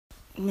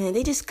man,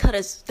 they just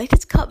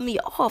cut me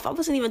off. I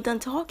wasn't even done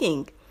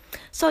talking.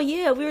 So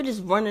yeah, we were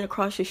just running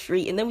across the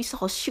street, and then we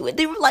saw a shoe, and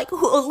they were like,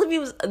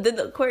 then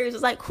the Aquarius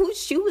was like,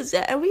 whose shoe was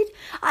that? And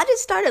I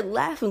just started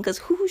laughing, because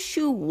whose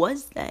shoe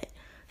was that?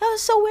 That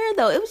was so weird,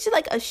 though. It was just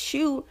like a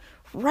shoe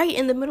right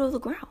in the middle of the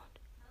ground.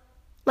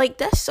 Like,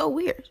 that's so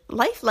weird.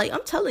 Life, like,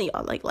 I'm telling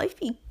y'all, like, life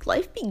be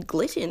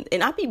glitching,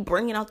 and I be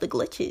bringing out the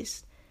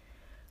glitches.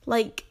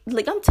 Like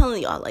I'm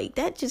telling y'all, like,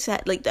 that just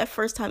had, like, that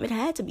first time, it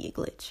had to be a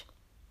glitch.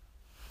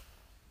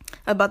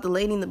 About the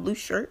lady in the blue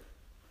shirt.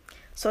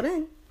 So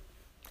then,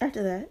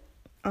 after that,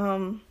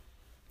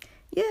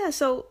 yeah,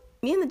 so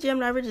me and the gym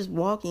guy were just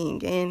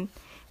walking, and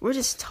we're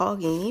just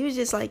talking. He was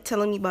just, like,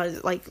 telling me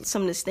about, like,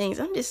 some of these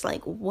things. I'm just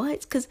like,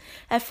 what? Because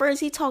at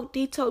first he told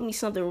me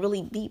something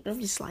really deep, and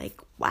I'm just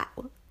like, wow.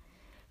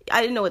 I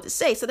didn't know what to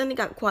say. So then it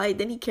got quiet.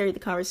 Then he carried the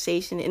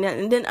conversation.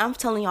 And then I'm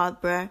telling y'all,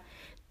 bruh,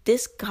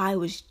 this guy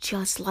was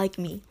just like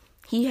me.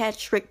 He had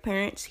strict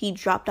parents. He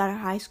dropped out of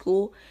high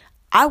school.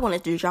 I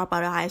wanted to drop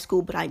out of high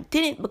school, but I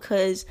didn't,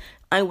 because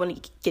I didn't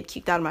want to get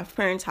kicked out of my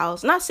parents'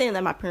 house. Not saying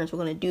that my parents were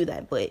going to do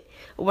that, but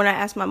when I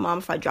asked my mom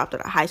if I dropped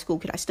out of high school,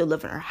 could I still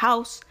live in her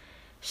house?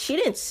 She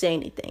didn't say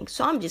anything.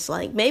 So I'm just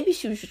like, maybe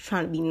she was just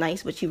trying to be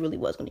nice, but she really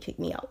was going to kick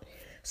me out.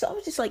 So I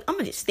was just like, I'm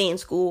going to just stay in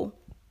school.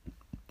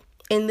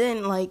 And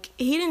then, like,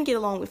 he didn't get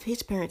along with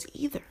his parents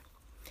either.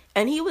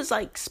 And he was,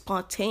 like,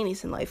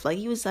 spontaneous in life. Like,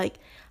 he was like,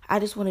 I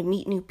just want to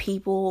meet new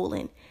people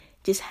and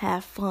just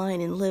have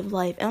fun and live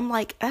life. And I'm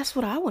like, that's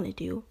what I want to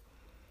do.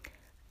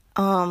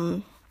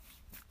 So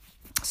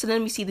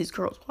then we see these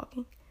girls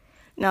walking.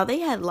 Now, they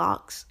had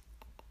locks.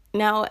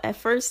 Now, at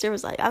first, I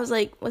was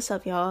like, what's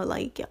up, y'all?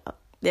 Like,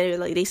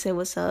 they said,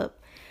 what's up?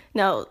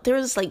 Now, there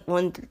was, like,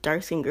 one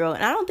dark-skinned girl.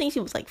 And I don't think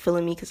she was, like,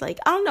 feeling me. Because, like,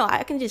 I don't know.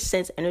 I can just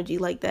sense energy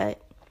like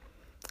that.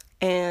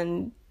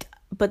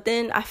 But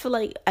then I feel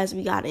like as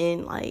we got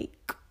in, like,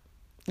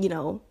 you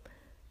know,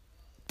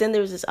 then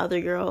there was this other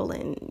girl,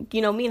 and,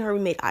 you know, me and her, we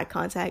made eye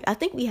contact. I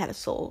think we had a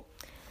soul.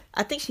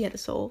 I think she had a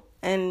soul.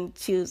 And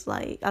she was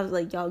like, I was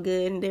like, y'all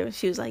good? And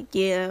she was like,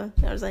 yeah.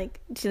 And I was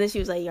like, then she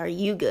was like, are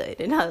you good?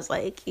 And I was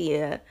like,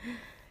 yeah.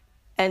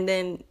 And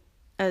then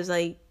I was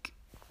like,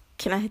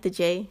 can I hit the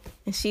J?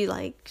 And she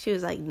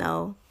was like,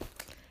 no.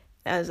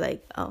 I was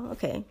like, oh,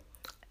 okay.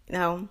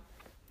 Now,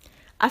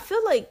 I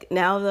feel like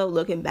now, though,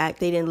 looking back,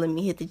 they didn't let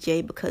me hit the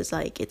J because,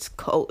 like, it's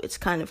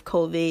kind of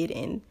COVID,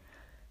 and,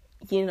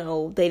 you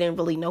know, they didn't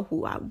really know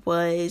who I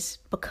was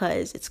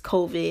because it's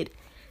COVID,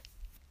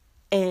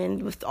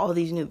 and with all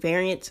these new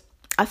variants.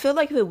 I feel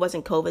like if it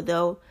wasn't COVID,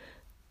 though,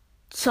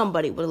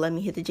 somebody would have let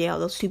me hit the J out,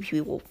 those two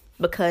people,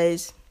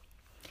 because,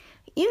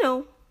 you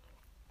know,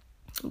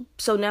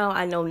 so now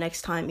I know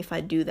next time if I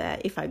do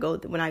that,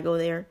 when I go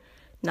there,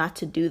 not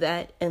to do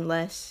that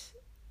unless,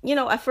 you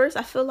know, at first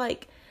I feel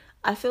like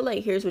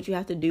here's what you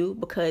have to do,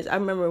 because I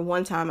remember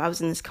one time I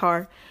was in this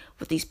car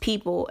with these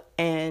people,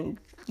 and,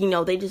 you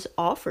know, they just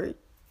offered.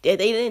 They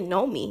didn't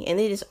know me, and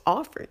they just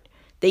offered.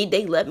 They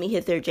let me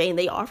hit their J, and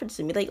they offered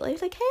to me. Like,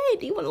 hey,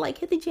 do you want to, like,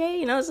 hit the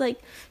J? And I was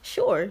like,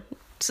 sure.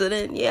 So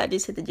then, yeah, I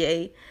just hit the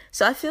J.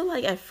 So I feel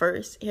like at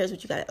first, here's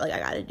what I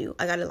gotta do.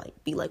 I gotta,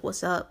 like, be like,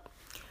 what's up?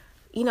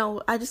 You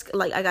know, I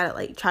gotta,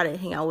 like, try to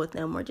hang out with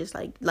them, or just,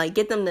 like,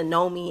 get them to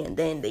know me, and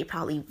then they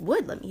probably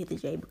would let me hit the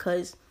J,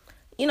 because,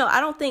 you know, I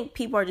don't think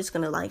people are just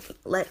gonna, like,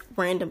 let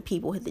random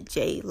people hit the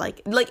J.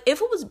 Like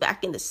if it was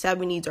back in the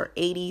 70s or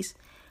 80s,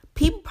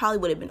 people probably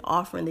would have been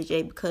offering the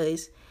J,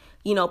 because,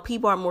 you know,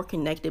 people are more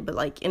connected. But,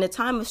 like, in a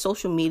time of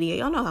social media,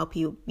 y'all know how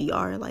people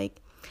are.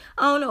 Like,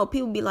 I don't know,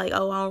 people be like,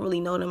 oh, I don't really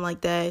know them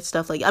like that,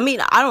 stuff like, I mean,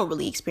 I don't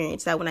really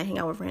experience that when I hang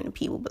out with random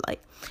people. But,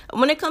 like,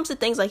 when it comes to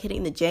things like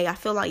hitting the J, I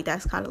feel like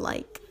that's kind of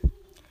like,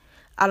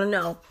 I don't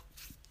know,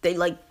 they,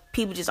 like,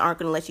 people just aren't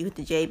gonna let you hit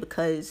the J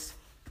because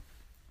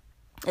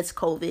it's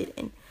COVID.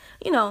 And,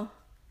 you know,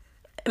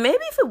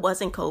 maybe if it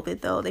wasn't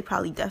COVID, though, they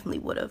probably definitely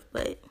would have.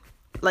 But,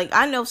 like,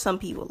 I know some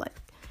people, like,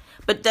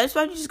 but that's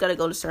why you just gotta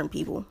go to certain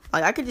people.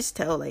 Like, I could just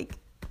tell, like,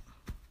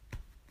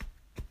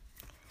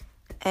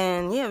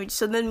 and yeah,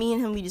 so then me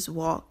and him, we just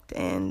walked,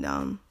 and,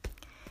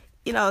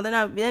 you know,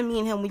 then me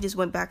and him, we just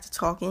went back to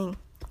talking,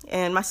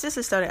 and my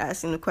sister started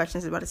asking the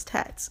questions about his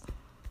tats,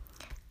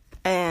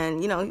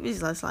 and, you know, he was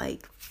just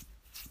like,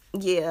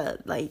 yeah,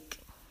 I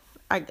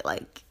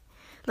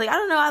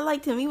don't know, I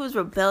liked him. He was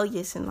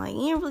rebellious, and, like,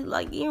 he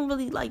didn't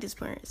really like his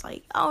parents.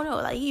 Like, I don't know,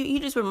 like, he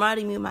just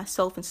reminded me of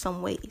myself in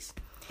some ways.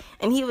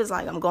 And he was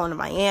like, I'm going to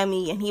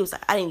Miami, and he was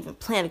like, I didn't even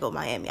plan to go to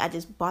Miami. I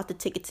just bought the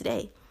ticket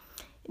today.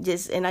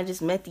 And I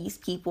just met these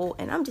people,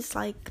 and I'm just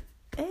like,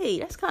 hey,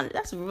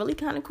 that's really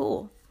kind of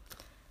cool.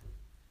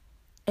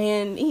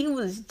 And he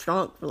was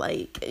drunk,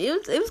 like,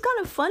 it was kind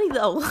of funny,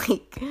 though,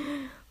 like,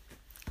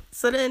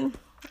 so then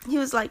he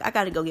was like, I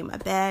gotta go get my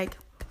bag,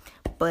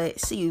 but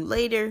see you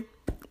later.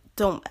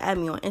 Don't add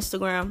me on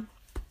Instagram.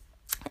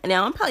 And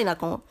now I'm probably not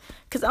going,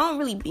 because I don't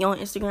really be on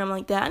Instagram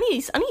like that. I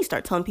need to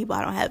start telling people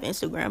I don't have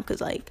Instagram,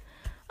 because, like,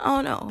 I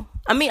don't know.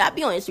 I mean, I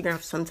be on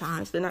Instagram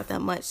sometimes, but not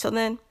that much. So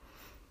then,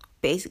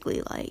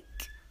 basically, like,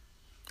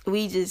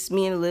 we just,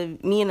 me and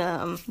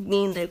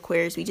the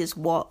Aquarius, we just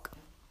walk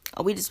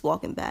we just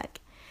walking back.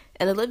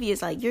 And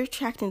Olivia's like, you're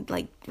attracting,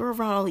 like, you're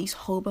around all these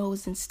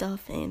hobos and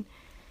stuff. And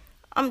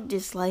I'm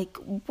just like,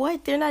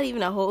 what? They're not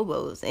even a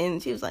hobos.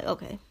 And she was like,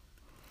 okay.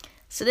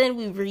 So then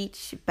we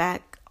reach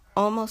back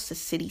almost to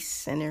city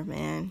center,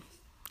 man.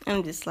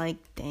 I'm just like,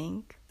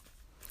 dang.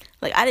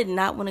 Like, I did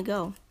not want to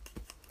go.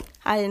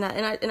 I did not.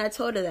 And I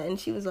told her that. And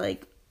she was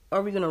like,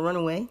 are we going to run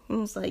away? And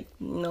I was like,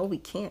 no, we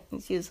can't.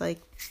 And she was like,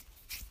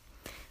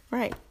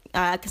 right.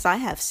 Because I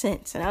have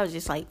sense. And I was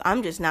just like,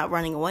 I'm just not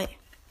running away.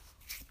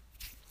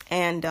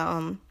 And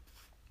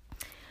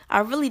I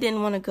really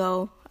didn't want to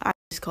go. I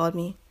just called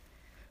me.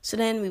 So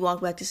then we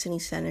walked back to City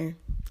Center.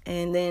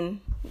 And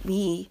then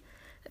we...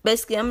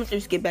 Basically, I'm going to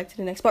just get back to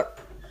the next part.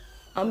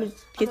 I'm going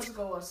to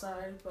go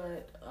outside.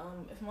 But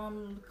if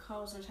Mom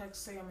calls or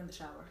texts, say I'm in the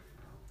shower.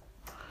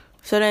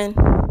 So then,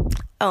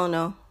 I don't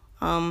know.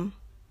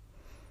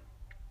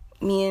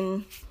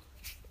 Me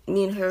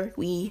and her,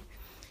 we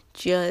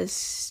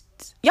just...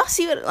 Y'all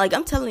see what... Like,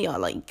 I'm telling y'all,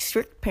 like,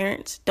 strict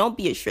parents, don't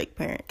be a strict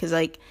parent. Because,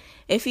 like...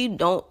 If you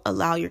don't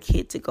allow your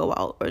kid to go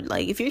out, or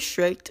like if you're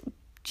strict,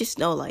 just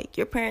know like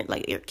your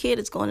kid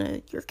is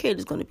gonna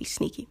be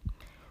sneaky.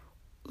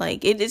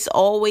 Like it just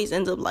always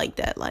ends up like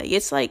that. Like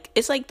it's like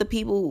the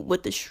people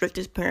with the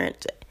strictest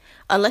parents,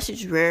 unless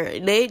it's rare.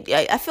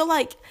 I feel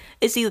like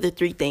it's either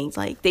three things.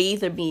 Like they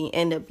either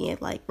end up being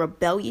like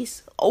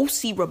rebellious,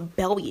 OC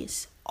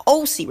rebellious.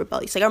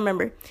 Like I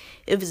remember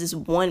it was this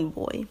one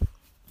boy,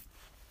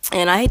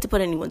 and I hate to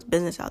put anyone's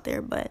business out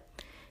there, but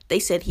they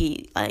said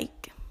his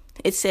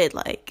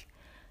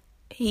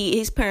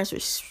parents were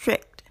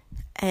strict,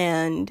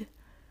 and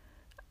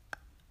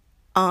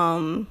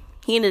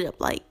he ended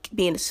up like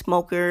being a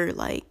smoker.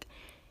 Like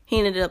he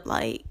ended up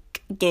like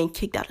getting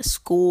kicked out of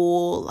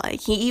school.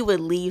 Like he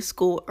would leave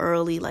school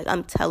early. Like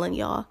I'm telling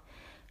y'all,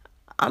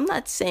 I'm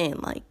not saying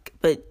like,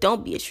 but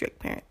don't be a strict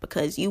parent,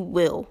 because you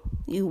will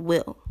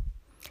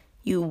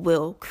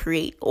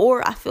create.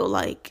 Or I feel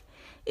like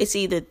it's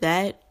either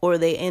that, or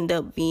they end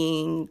up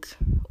being...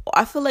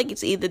 I feel like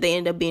it's either they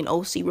end up being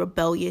OC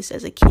rebellious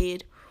as a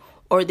kid,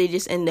 or they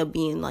just end up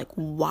being like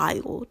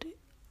wild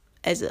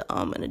as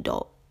an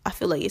adult. I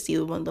feel like it's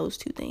either one of those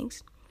two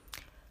things.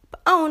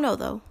 But I don't know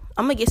though.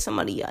 I'm gonna get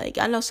somebody, like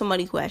I know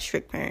somebody who has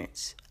strict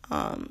parents.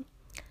 And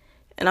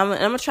I'm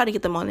gonna try to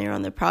get them on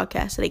their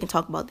podcast so they can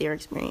talk about their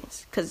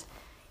experience. Cause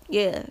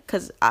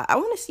I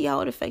want to see how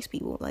it affects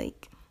people.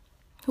 Like,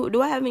 who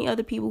do I have any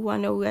other people who I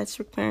know who had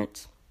strict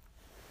parents?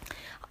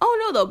 I don't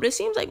know though, but it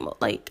seems like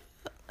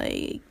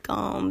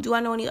do I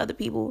know any other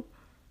people?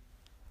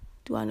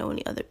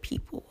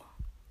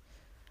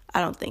 I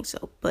don't think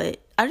so,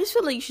 but I just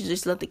feel like you should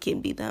just let the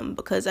kid be them,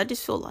 because I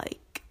just feel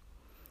like,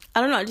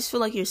 I don't know, I just feel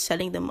like you're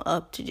setting them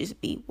up to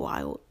just be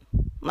wild.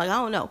 Like, I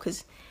don't know,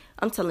 because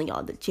I'm telling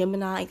y'all, the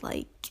Gemini,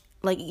 like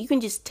you can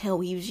just tell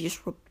he was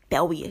just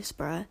rebellious,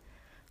 bruh.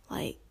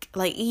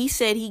 Like he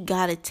said he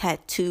got a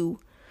tattoo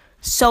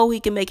so he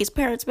can make his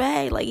parents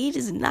mad. Like, he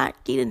did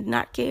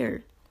not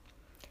care.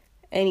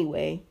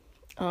 Anyway,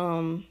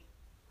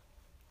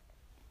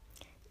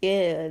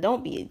 yeah,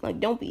 don't be.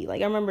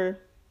 Like, I remember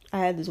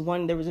there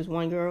was this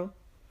one girl,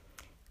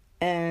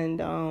 and,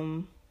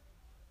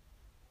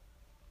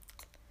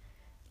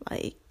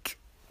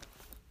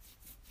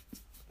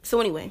 so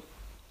anyway,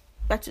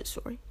 back to the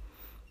story.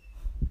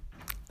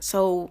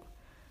 So,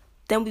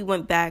 then we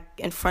went back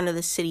in front of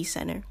the city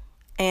center,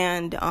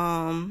 and,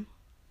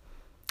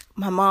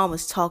 my mom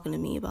was talking to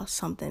me about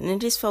something, and it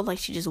just felt like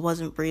she just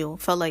wasn't real.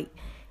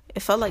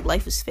 It felt like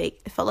life was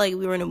fake. It felt like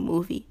we were in a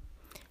movie.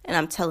 And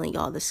I'm telling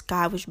y'all, the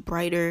sky was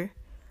brighter.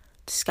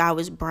 The sky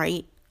was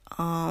bright.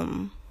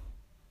 The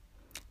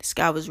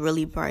sky was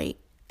really bright.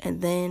 And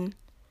then,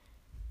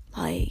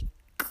 like,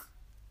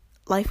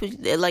 life was,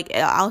 like,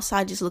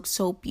 outside just looked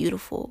so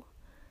beautiful.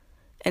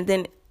 And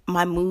then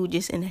my mood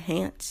just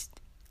enhanced.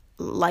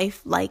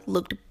 Life, like,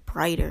 looked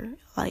brighter.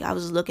 Like, I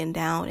was looking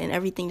down and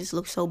everything just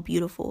looked so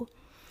beautiful.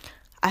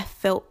 I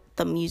felt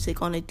the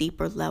music on a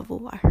deeper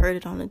level. I heard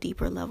it on a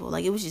deeper level.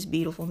 Like, it was just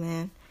beautiful,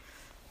 man.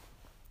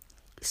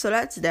 So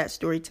that's that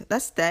story.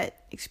 That's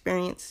that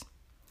experience.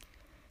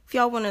 If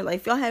y'all want to, like,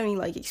 if y'all have any,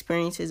 like,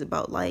 experiences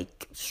about,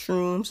 like,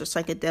 shrooms or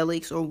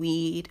psychedelics or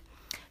weed,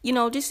 you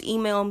know, just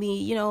email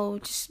me, you know,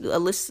 just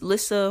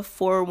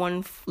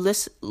Lissa414,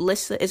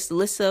 it's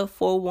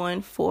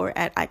Lissa414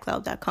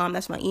 @iCloud.com.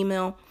 That's my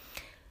email.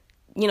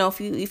 You know, if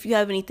you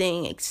have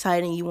anything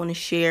exciting you want to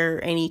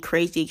share, any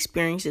crazy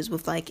experiences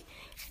with, like,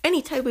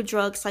 any type of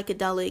drug,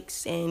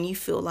 psychedelics, and you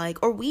feel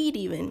like, or weed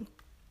even,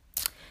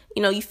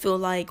 you know, you feel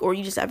like, or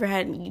you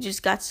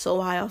just got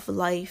so high off of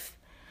life,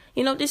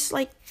 you know, just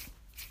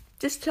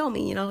tell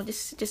me, you know,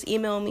 just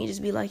email me,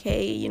 just be like,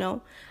 hey, you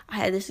know, I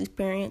had this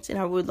experience and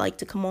I would like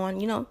to come on,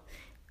 you know.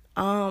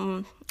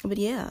 But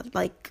yeah,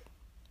 like,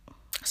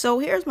 so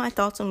here's my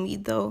thoughts on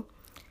weed though.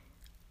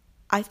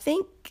 I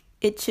think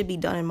it should be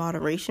done in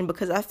moderation,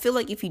 because I feel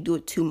like if you do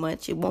it too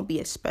much, it won't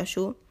be as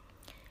special.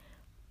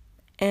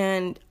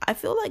 And I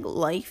feel like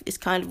life is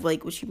kind of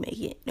like what you make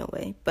it in a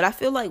way. But I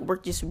feel like we're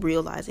just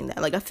realizing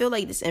that. Like, I feel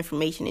like this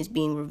information is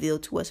being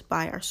revealed to us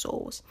by our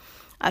souls.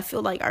 I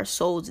feel like our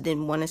souls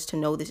didn't want us to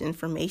know this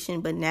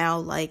information, but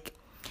now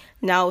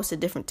it's a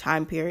different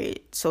time period.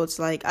 So it's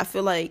like, I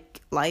feel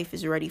like life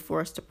is ready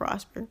for us to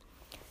prosper.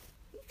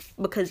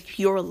 Because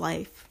your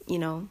life,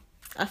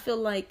 I feel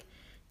like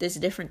there's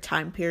different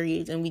time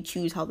periods and we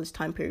choose how those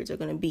time periods are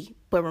going to be.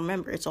 But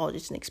remember, it's all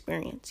just an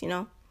experience,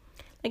 Like,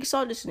 it's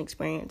all just an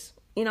experience,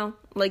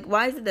 Like,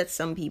 why is it that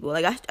some people,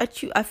 like,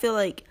 I feel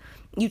like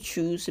you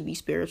choose to be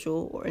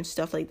spiritual and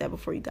stuff like that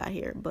before you got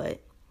here.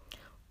 But,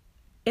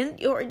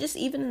 or just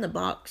even in the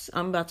box,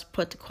 I'm about to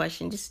put the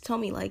question, just tell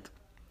me, like,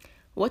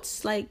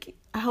 what's, like,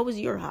 how was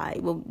your high?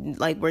 Well,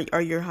 like,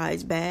 are your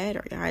highs bad?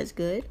 Are your highs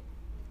good?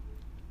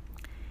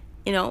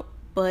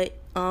 But,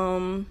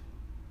 I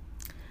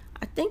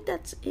think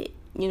that's it,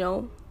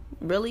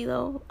 really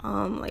though.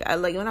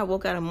 When I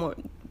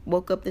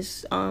woke up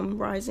this,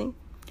 rising,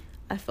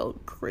 I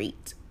felt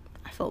great.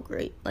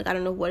 Like, I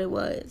don't know what it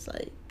was.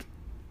 Like,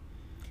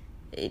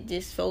 it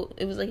just felt,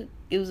 it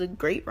was a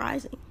great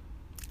rising.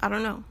 I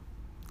don't know.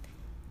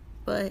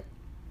 But,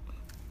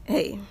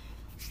 hey,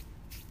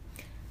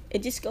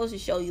 it just goes to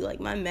show you,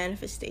 like, my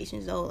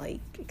manifestations though,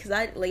 like, cause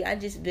I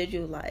just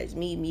visualize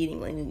me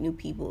meeting, like, new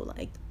people,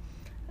 like,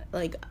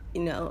 like, I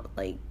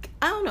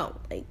don't know.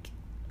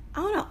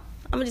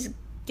 I'm gonna just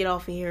get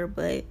off of here,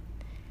 but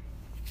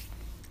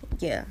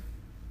yeah,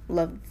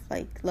 love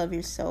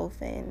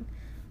yourself and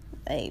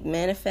like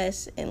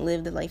manifest and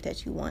live the life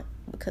that you want,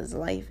 because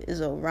life is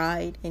a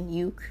ride and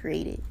you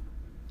create it.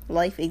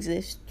 Life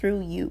exists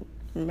through you.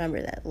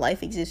 Remember that.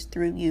 Life exists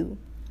through you.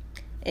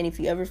 And if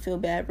you ever feel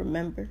bad,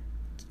 remember,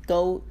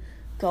 go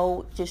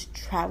just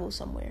travel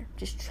somewhere.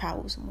 Just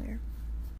travel somewhere.